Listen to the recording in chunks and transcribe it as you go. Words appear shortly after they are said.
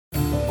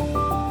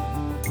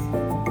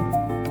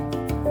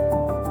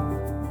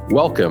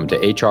Welcome to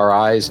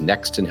HRI's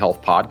Next in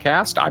Health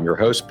podcast. I'm your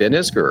host, Ben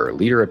Isger,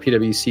 leader of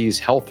PwC's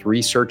Health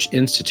Research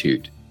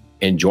Institute.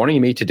 And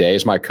joining me today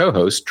is my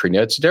co-host,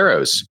 Trina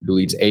Tsederos, who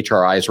leads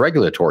HRI's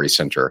Regulatory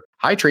Center.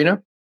 Hi, Trina.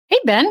 Hey,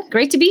 Ben.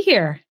 Great to be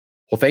here.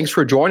 Well, thanks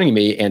for joining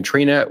me. And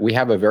Trina, we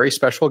have a very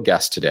special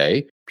guest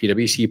today,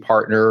 PwC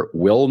partner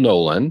Will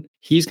Nolan.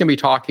 He's going to be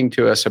talking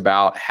to us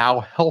about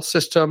how health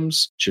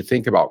systems should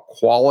think about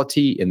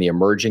quality in the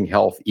emerging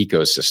health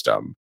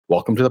ecosystem.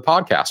 Welcome to the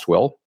podcast,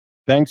 Will.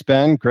 Thanks,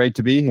 Ben. Great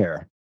to be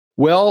here.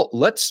 Well,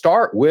 let's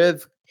start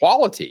with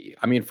quality.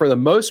 I mean, for the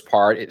most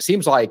part, it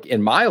seems like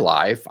in my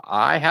life,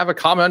 I have a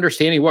common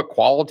understanding what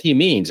quality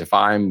means if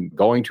I'm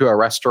going to a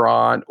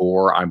restaurant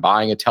or I'm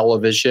buying a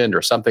television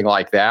or something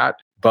like that.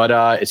 But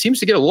it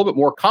seems to get a little bit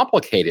more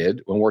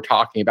complicated when we're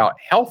talking about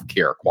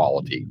healthcare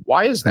quality.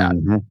 Why is that?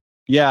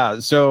 Yeah.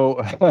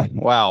 So,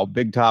 wow,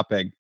 big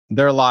topic.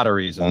 There are a lot of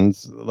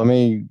reasons. Let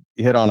me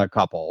hit on a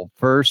couple.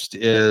 First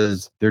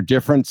is there are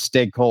different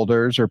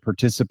stakeholders or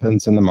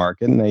participants in the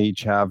market, and they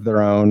each have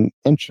their own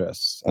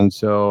interests. And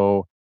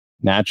so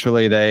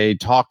naturally, they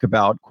talk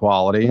about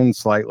quality in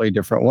slightly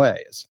different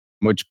ways,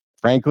 which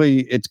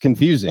frankly, it's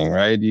confusing,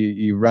 right?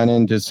 You run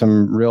into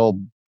some real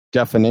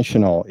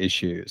definitional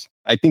issues.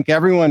 I think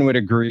everyone would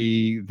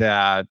agree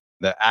that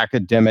the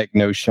academic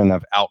notion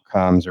of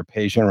outcomes or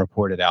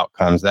patient-reported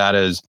outcomes, that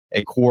is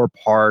a core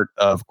part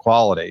of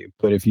quality.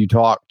 But if you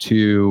talk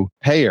to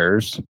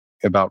payers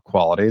about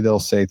quality, they'll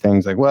say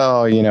things like,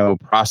 well,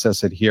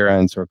 process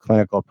adherence or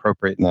clinical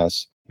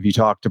appropriateness. If you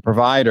talk to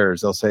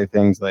providers, they'll say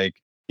things like,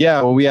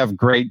 yeah, well, we have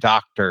great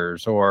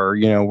doctors, or,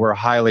 we're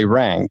highly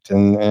ranked.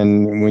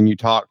 And when you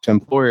talk to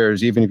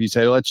employers, even if you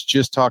say, let's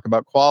just talk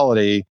about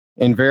quality,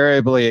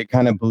 invariably, it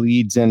kind of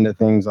bleeds into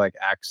things like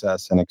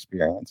access and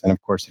experience. And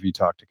of course, if you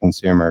talk to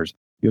consumers,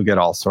 you'll get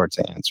all sorts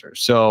of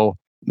answers. So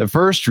the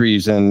first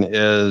reason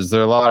is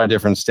there are a lot of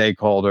different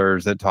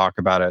stakeholders that talk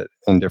about it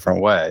in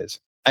different ways.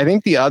 I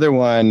think the other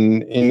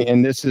one,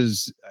 and this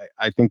is,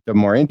 I think, the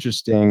more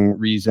interesting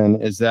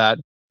reason, is that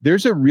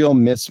there's a real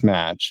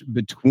mismatch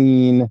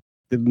between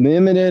the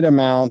limited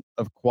amount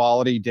of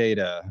quality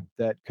data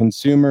that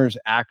consumers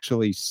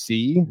actually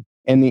see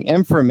and the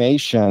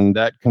information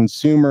that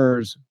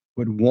consumers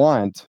would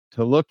want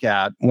to look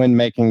at when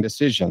making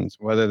decisions,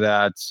 whether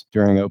that's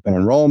during open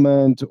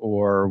enrollment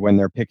or when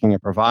they're picking a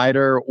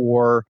provider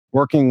or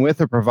working with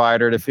a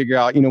provider to figure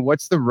out,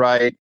 what's the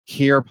right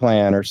care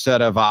plan or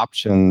set of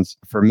options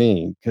for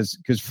me.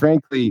 Because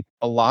frankly,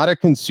 a lot of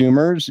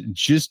consumers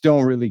just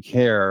don't really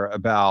care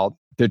about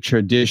the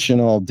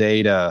traditional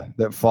data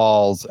that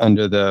falls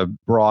under the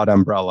broad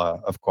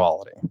umbrella of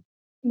quality.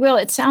 Will,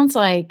 it sounds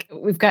like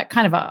we've got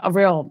kind of a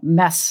real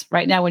mess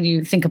right now when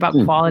you think about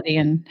quality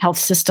and health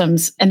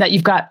systems, and that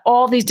you've got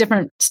all these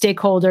different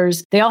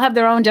stakeholders. They all have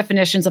their own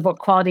definitions of what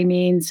quality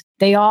means.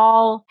 They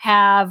all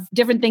have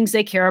different things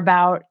they care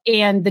about,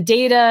 and the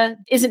data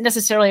isn't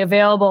necessarily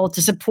available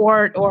to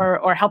support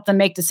or help them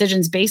make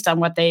decisions based on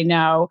what they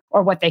know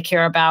or what they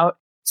care about.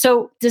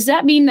 So does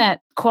that mean that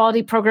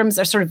quality programs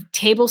are sort of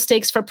table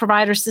stakes for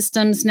provider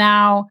systems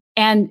now,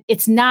 and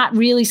it's not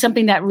really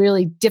something that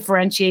really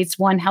differentiates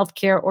one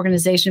healthcare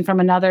organization from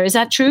another? Is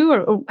that true,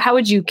 or how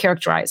would you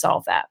characterize all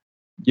of that?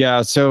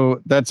 Yeah, so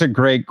that's a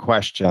great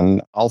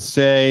question. I'll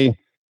say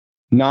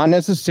not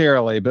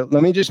necessarily, but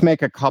let me just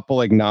make a couple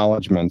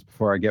acknowledgments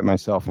before I get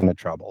myself into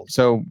trouble.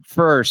 So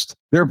first,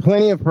 there are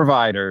plenty of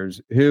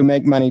providers who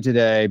make money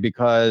today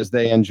because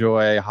they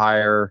enjoy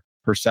higher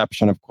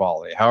perception of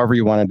quality, however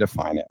you want to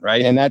define it,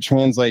 right? And that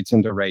translates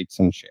into rates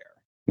and share.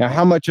 Now,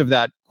 how much of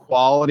that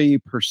quality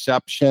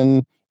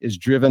perception is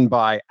driven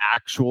by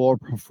actual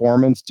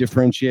performance,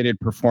 differentiated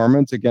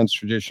performance against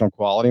traditional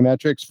quality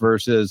metrics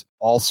versus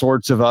all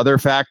sorts of other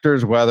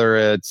factors, whether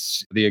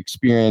it's the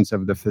experience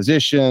of the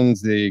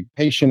physicians, the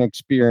patient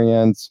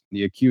experience,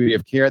 the acuity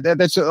of care?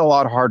 That's a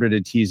lot harder to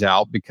tease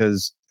out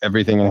because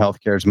everything in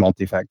healthcare is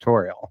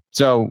multifactorial.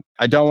 So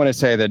I don't want to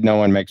say that no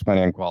one makes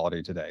money on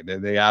quality today.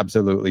 They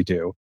absolutely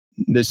do.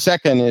 The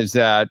second is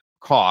that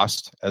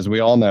cost, as we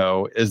all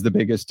know, is the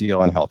biggest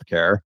deal in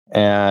healthcare.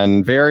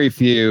 And very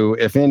few,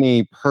 if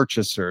any,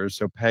 purchasers,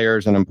 so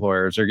payers and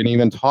employers, are going to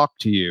even talk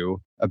to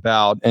you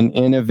about an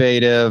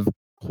innovative,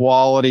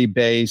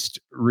 quality-based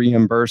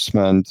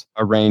reimbursement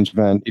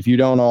arrangement if you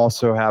don't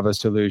also have a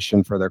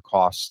solution for their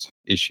cost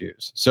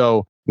issues.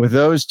 So with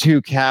those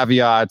two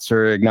caveats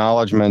or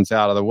acknowledgments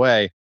out of the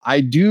way,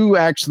 I do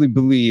actually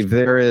believe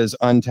there is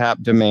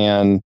untapped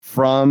demand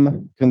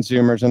from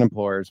consumers and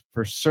employers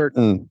for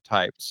certain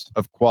types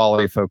of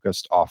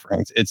quality-focused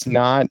offerings. It's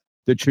not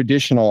the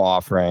traditional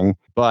offering,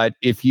 but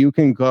if you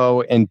can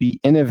go and be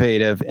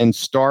innovative and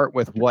start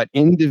with what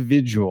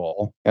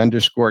individual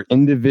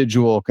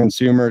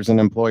consumers and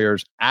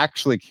employers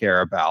actually care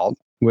about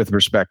with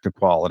respect to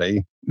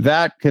quality,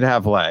 that could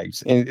have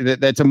legs. And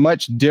that's a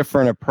much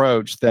different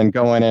approach than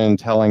going in and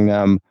telling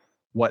them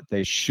what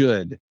they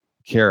should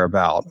care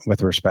about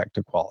with respect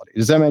to quality.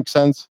 Does that make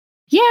sense?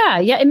 Yeah,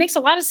 it makes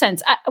a lot of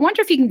sense. I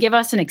wonder if you can give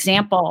us an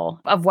example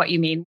of what you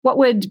mean. What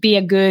would be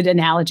a good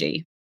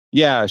analogy?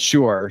 Yeah,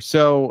 sure.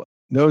 So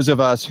those of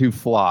us who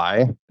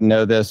fly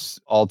know this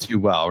all too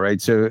well, right?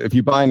 So if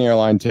you buy an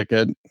airline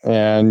ticket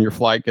and your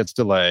flight gets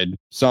delayed,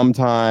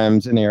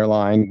 sometimes an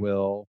airline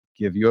will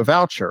give you a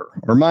voucher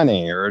or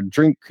money or a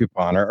drink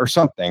coupon or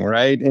something,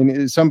 right?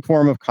 And some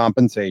form of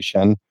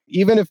compensation,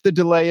 even if the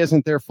delay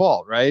isn't their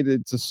fault, right?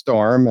 It's a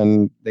storm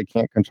and they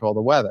can't control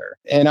the weather.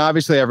 And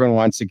obviously everyone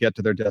wants to get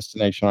to their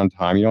destination on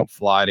time. You don't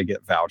fly to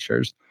get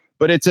vouchers,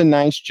 but it's a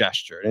nice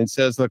gesture. And it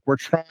says, look, we're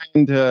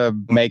trying to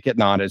make it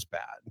not as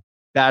bad.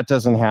 That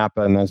doesn't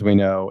happen, as we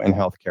know, in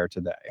healthcare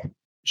today.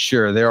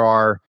 Sure, there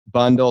are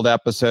bundled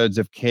episodes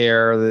of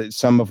care,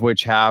 some of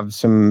which have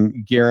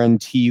some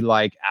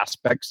guarantee-like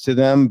aspects to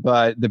them,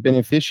 but the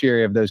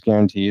beneficiary of those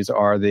guarantees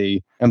are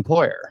the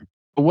employer.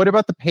 But what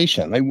about the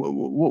patient? Like,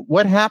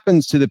 what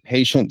happens to the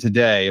patient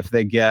today if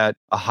they get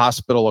a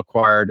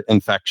hospital-acquired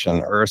infection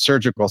or a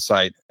surgical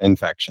site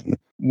infection?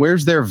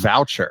 Where's their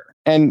voucher?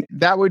 And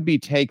that would be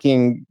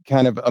taking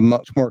kind of a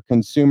much more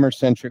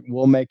consumer-centric,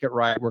 we'll make it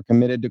right, we're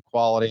committed to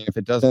quality. If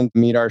it doesn't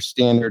meet our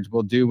standards,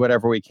 we'll do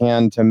whatever we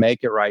can to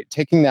make it right.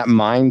 Taking that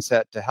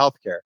mindset to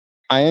healthcare.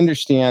 I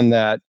understand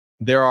that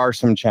there are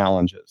some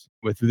challenges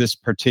with this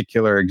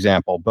particular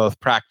example, both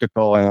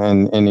practical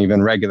and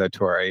even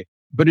regulatory.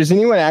 But has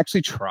anyone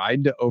actually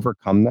tried to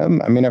overcome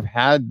them? I mean, I've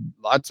had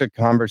lots of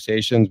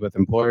conversations with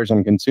employers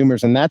and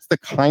consumers, and that's the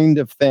kind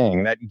of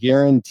thing that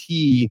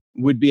guarantee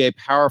would be a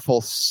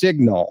powerful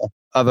signal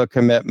of a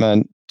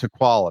commitment to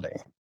quality.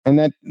 And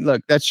that,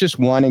 look, that's just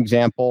one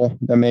example.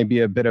 That may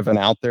be a bit of an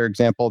out there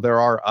example. There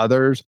are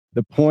others.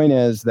 The point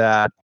is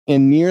that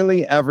in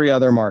nearly every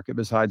other market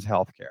besides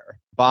healthcare,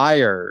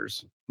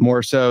 buyers,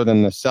 more so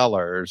than the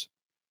sellers,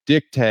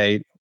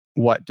 dictate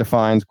what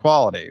defines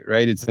quality,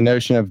 right? It's the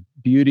notion of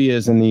beauty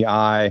is in the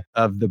eye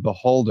of the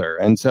beholder.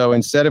 And so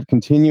instead of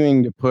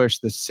continuing to push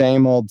the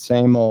same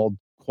old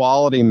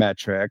quality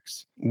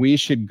metrics, we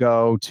should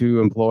go to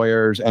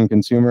employers and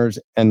consumers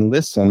and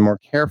listen more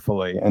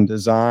carefully and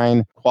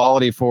design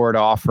quality forward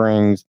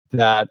offerings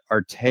that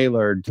are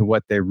tailored to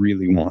what they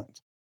really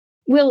want.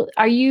 Will,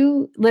 are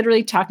you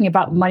literally talking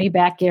about money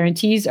back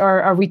guarantees,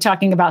 or are we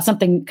talking about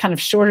something kind of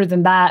shorter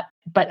than that,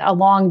 but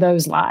along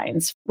those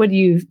lines? What do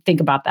you think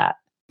about that?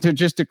 So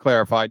just to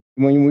clarify,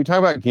 when we talk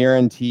about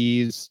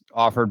guarantees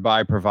offered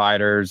by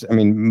providers, I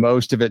mean,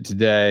 most of it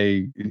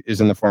today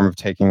is in the form of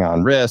taking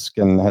on risk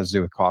and has to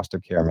do with cost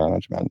of care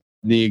management.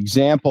 The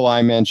example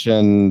I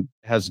mentioned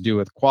has to do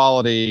with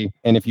quality.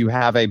 And if you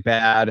have a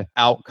bad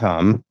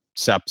outcome,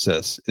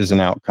 sepsis is an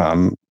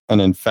outcome, an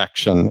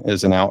infection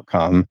is an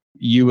outcome,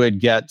 you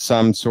would get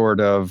some sort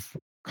of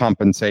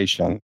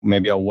compensation,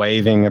 maybe a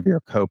waiving of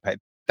your copay.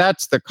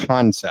 That's the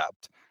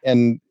concept.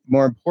 And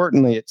more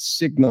importantly, it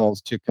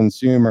signals to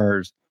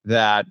consumers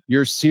that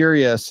you're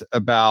serious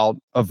about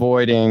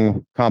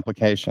avoiding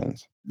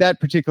complications. That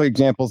particular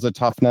example is a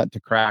tough nut to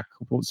crack,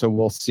 so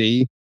we'll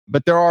see.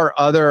 But there are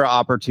other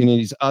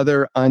opportunities,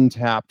 other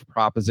untapped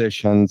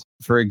propositions,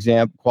 for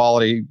example,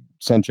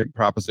 quality-centric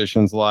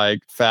propositions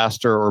like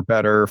faster or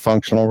better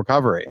functional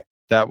recovery.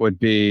 That would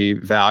be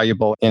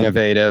valuable,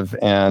 innovative,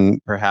 and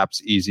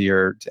perhaps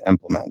easier to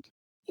implement.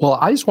 Well,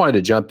 I just wanted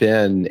to jump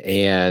in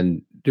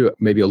and do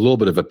maybe a little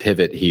bit of a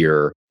pivot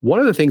here.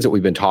 One of the things that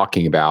we've been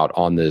talking about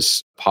on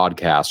this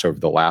podcast over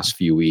the last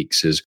few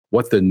weeks is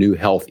what the new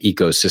health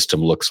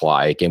ecosystem looks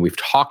like. And we've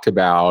talked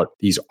about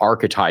these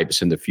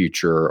archetypes in the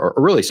future, or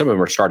really some of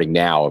them are starting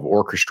now, of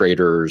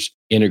orchestrators,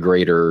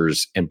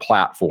 integrators, and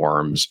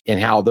platforms, and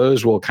how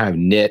those will kind of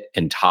knit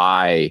and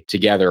tie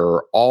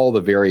together all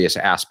the various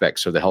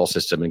aspects of the health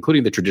system,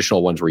 including the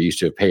traditional ones we're used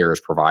to,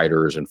 payers,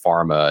 providers, and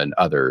pharma and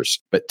others,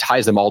 but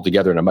ties them all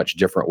together in a much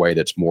different way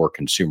that's more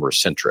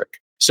consumer-centric.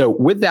 So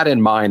with that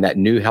in mind, that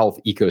new health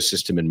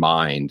ecosystem in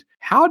mind,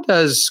 how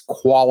does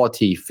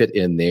quality fit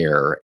in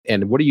there?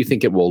 And what do you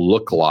think it will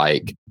look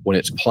like when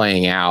it's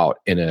playing out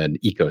in an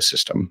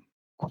ecosystem?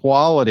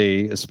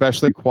 Quality,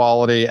 especially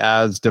quality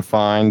as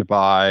defined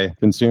by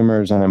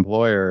consumers and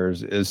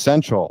employers, is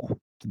central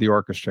to the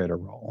orchestrator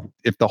role.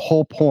 If the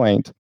whole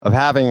point of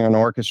having an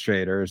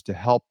orchestrator is to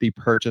help the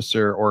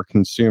purchaser or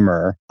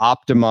consumer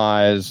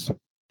optimize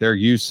their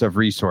use of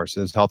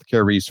resources,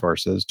 healthcare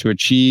resources, to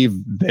achieve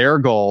their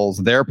goals,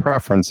 their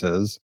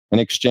preferences in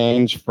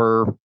exchange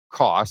for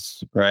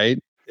costs, right?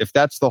 If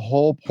that's the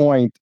whole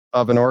point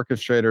of an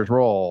orchestrator's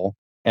role,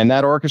 and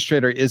that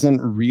orchestrator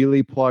isn't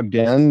really plugged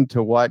in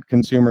to what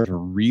consumers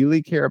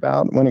really care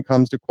about when it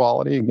comes to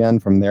quality, again,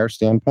 from their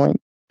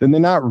standpoint, then they're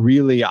not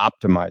really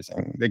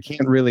optimizing. They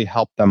can't really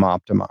help them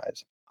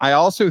optimize. I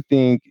also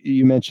think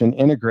you mentioned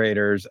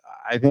integrators.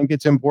 I think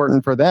it's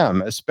important for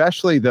them,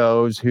 especially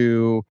those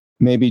who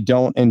maybe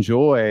don't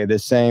enjoy the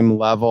same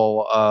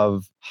level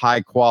of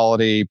high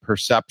quality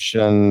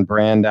perception,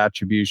 brand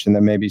attribution that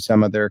maybe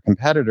some of their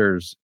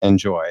competitors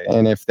enjoy.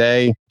 And if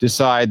they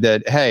decide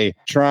that, hey,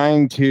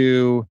 trying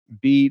to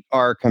beat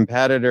our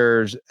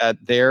competitors at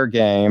their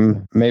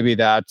game, maybe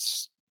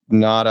that's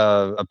not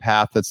a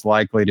path that's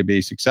likely to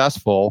be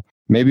successful.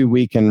 Maybe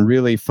we can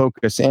really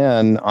focus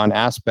in on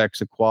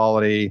aspects of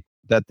quality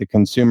that the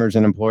consumers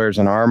and employers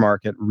in our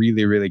market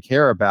really, really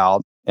care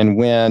about, and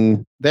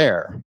win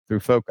there through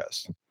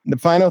focus. The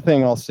final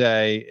thing I'll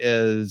say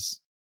is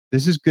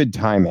this is good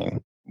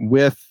timing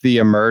with the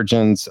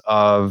emergence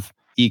of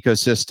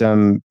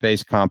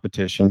ecosystem-based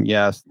competition.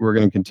 Yes, we're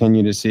going to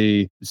continue to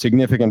see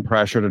significant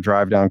pressure to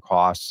drive down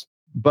costs,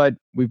 but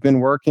we've been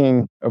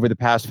working over the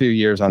past few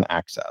years on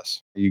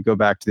access. You go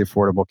back to the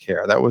Affordable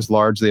Care. That was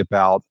largely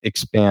about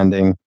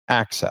expanding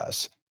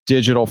access.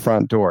 Digital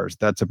front doors,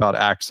 that's about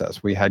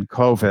access. We had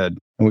COVID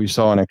and we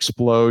saw an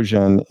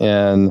explosion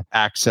in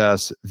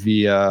access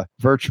via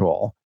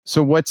virtual.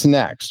 So what's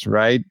next,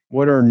 right?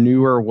 What are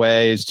newer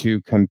ways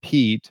to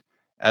compete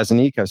as an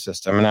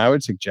ecosystem? And I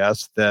would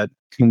suggest that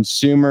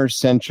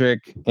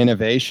consumer-centric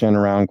innovation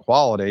around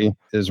quality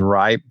is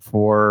ripe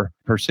for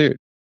pursuit.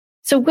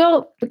 So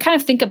Will, we kind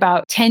of think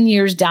about 10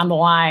 years down the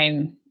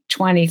line,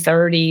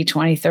 2030,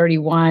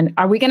 2031,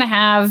 are we going to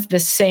have the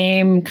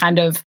same kind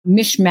of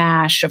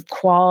mishmash of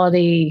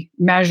quality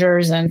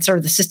measures and sort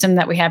of the system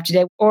that we have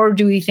today? Or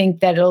do we think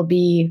that it'll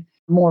be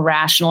more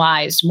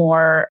rationalized,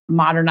 more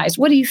modernized?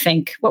 What do you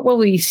think? What will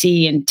we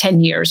see in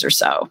 10 years or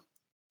so?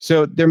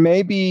 So there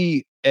may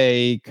be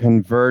a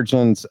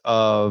convergence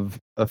of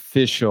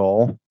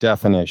official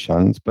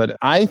definitions, but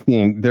I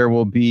think there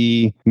will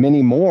be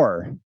many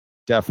more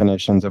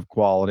definitions of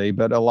quality,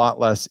 but a lot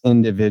less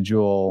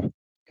individual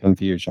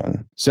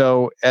confusion.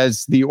 So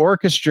as the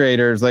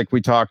orchestrators, like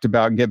we talked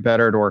about, get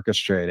better at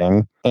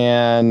orchestrating,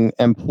 and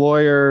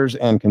employers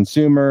and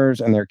consumers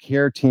and their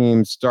care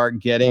teams start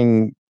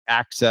getting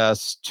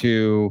access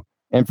to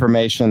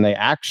information they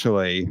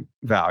actually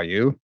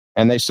value,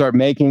 and they start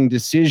making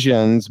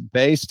decisions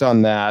based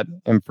on that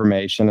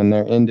information and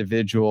their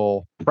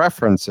individual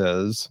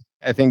preferences,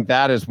 I think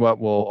that is what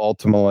will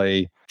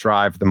ultimately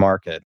drive the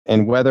market.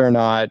 And whether or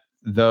not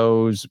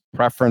those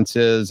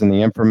preferences and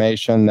the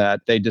information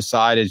that they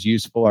decide is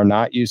useful or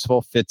not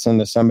useful fits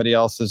into somebody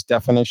else's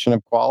definition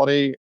of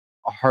quality,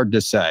 hard to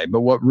say.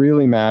 But what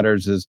really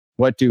matters is,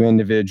 what do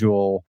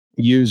individual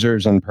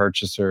users and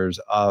purchasers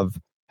of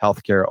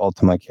healthcare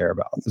ultimately care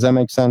about? Does that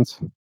make sense?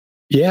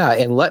 Yeah.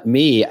 And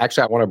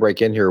I want to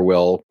break in here,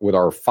 Will, with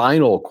our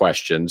final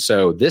question.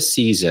 So this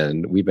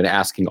season, we've been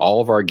asking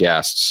all of our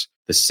guests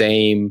the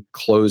same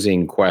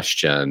closing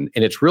question,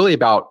 and it's really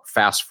about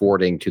fast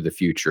forwarding to the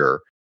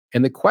future.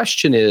 And the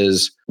question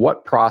is,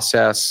 what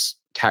process,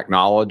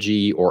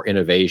 technology, or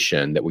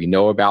innovation that we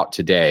know about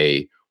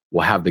today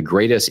will have the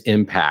greatest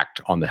impact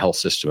on the health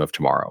system of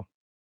tomorrow?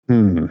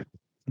 Now,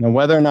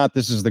 whether or not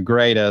this is the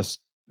greatest,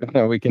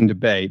 we can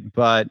debate,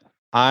 but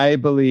I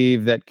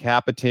believe that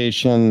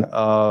capitation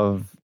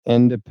of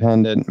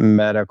independent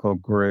medical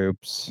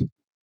groups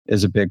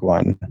is a big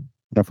one. I don't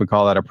know if we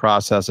call that a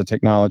process, a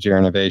technology, or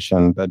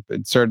innovation, but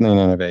it's certainly an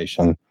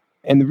innovation.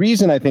 And the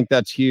reason I think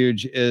that's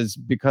huge is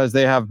because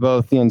they have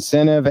both the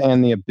incentive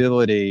and the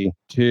ability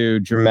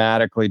to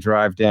dramatically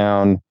drive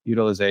down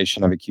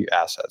utilization of acute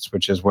assets,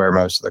 which is where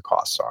most of the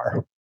costs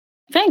are.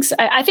 Thanks.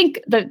 I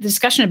think the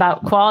discussion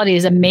about quality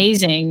is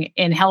amazing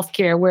in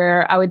healthcare,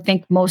 where I would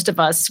think most of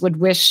us would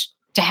wish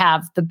to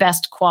have the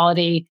best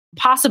quality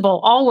possible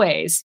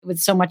always. With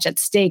so much at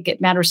stake,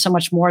 it matters so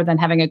much more than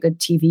having a good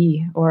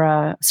TV or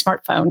a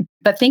smartphone.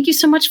 But thank you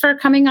so much for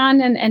coming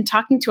on and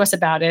talking to us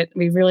about it.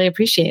 We really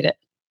appreciate it.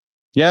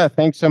 Yeah,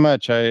 thanks so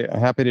much. I'm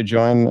happy to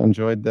join.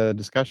 Enjoyed the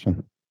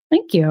discussion.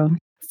 Thank you.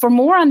 For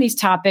more on these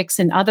topics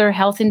and other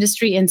health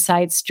industry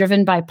insights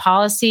driven by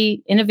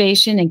policy,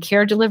 innovation, and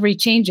care delivery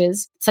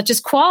changes, such as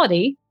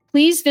quality,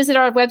 please visit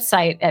our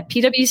website at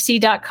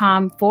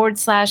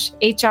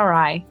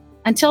pwc.com/HRI.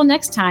 Until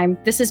next time,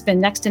 this has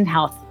been Next in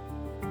Health.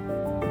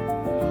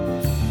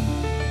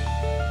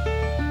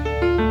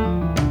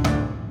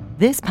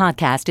 This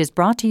podcast is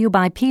brought to you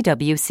by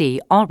PwC,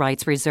 all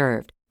rights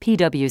reserved.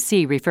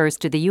 PwC refers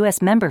to the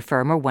U.S. member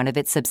firm or one of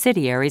its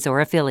subsidiaries or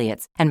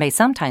affiliates, and may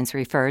sometimes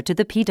refer to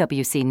the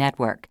PwC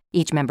network.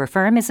 Each member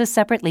firm is a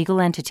separate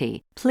legal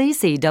entity. Please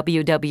see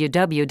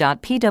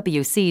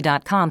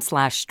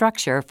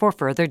www.pwc.com/structure for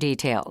further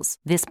details.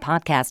 This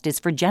podcast is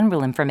for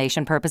general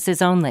information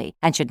purposes only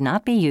and should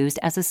not be used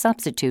as a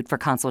substitute for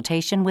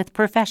consultation with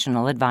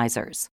professional advisors.